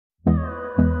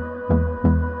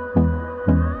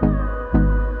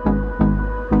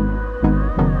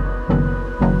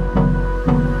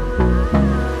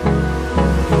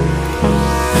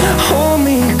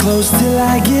close till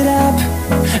I get up.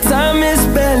 Time is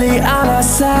barely on our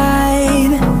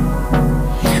side.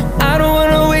 I don't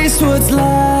wanna waste what's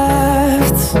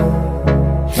left.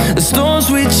 The storms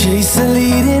we chase are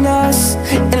leading us,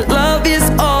 and love is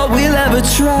all we'll ever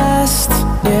trust.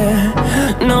 Yeah,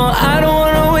 no, I don't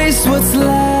wanna waste what's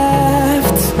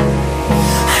left.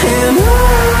 And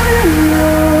on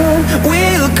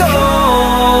we'll go,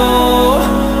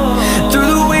 through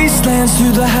the wastelands,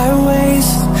 through the highways,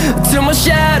 till my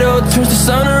shadow turns to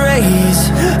sun rays.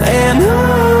 And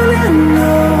on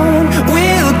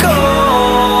we'll go,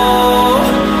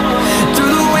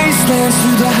 through the wastelands,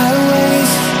 through the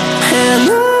highways, and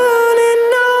on we'll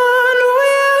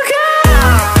go.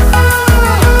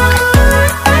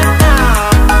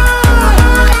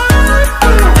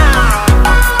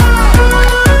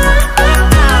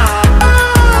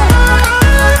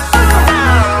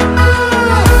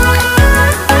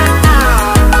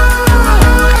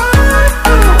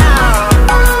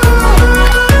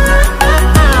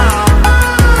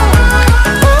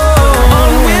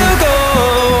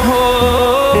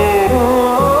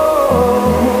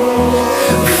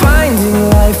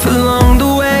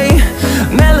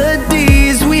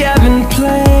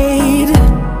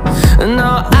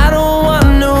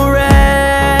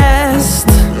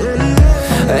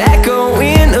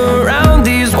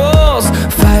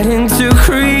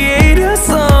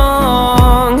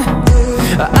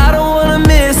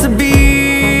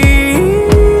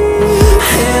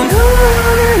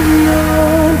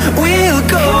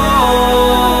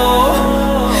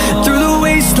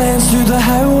 Through the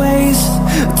highways,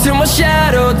 till my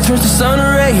shadow turns to sun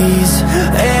rays.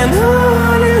 And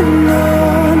on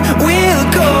we'll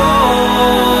go,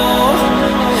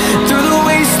 through the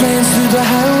wastelands, through the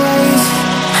highways,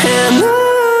 and on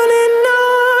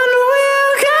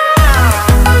we'll go.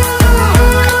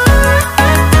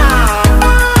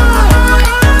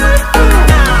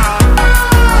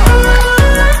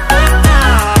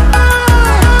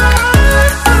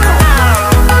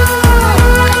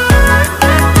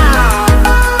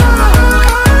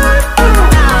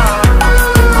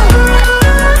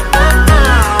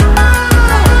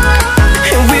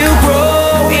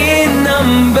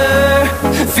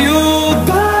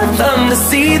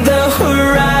 See the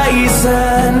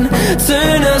horizon,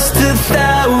 turn us to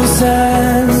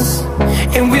thousands,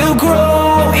 and we'll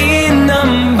grow in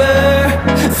number,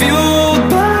 fueled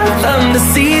by them. To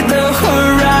see the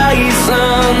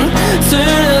horizon,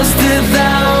 turn us to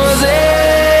thousands,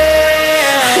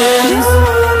 and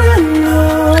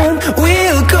on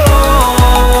we'll go,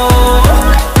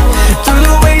 through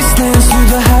the wastelands, through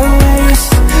the highways,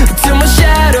 till my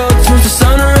shadow turns to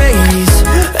sun rays.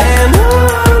 And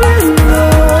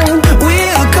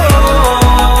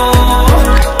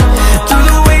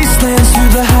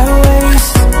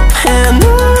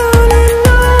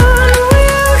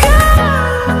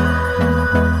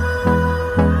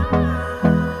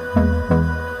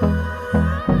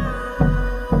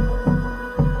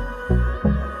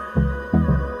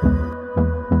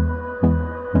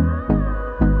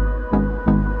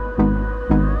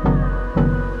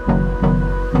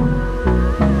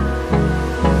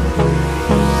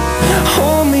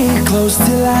close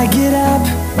till I get up.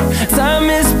 Time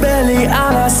is barely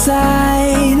on our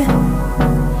side.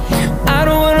 I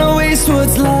don't wanna waste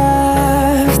what's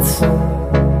left.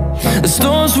 The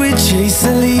storms we chase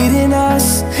are leading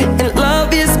us, and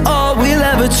love is all we'll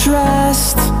ever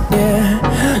trust. Yeah,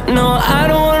 no, I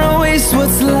don't wanna waste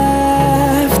what's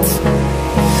left.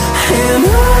 And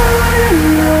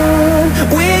on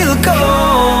we'll go,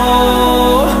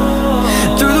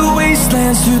 through the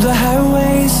wastelands, through the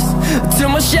highways, till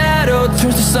my shadow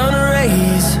turns to sun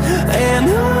rays. And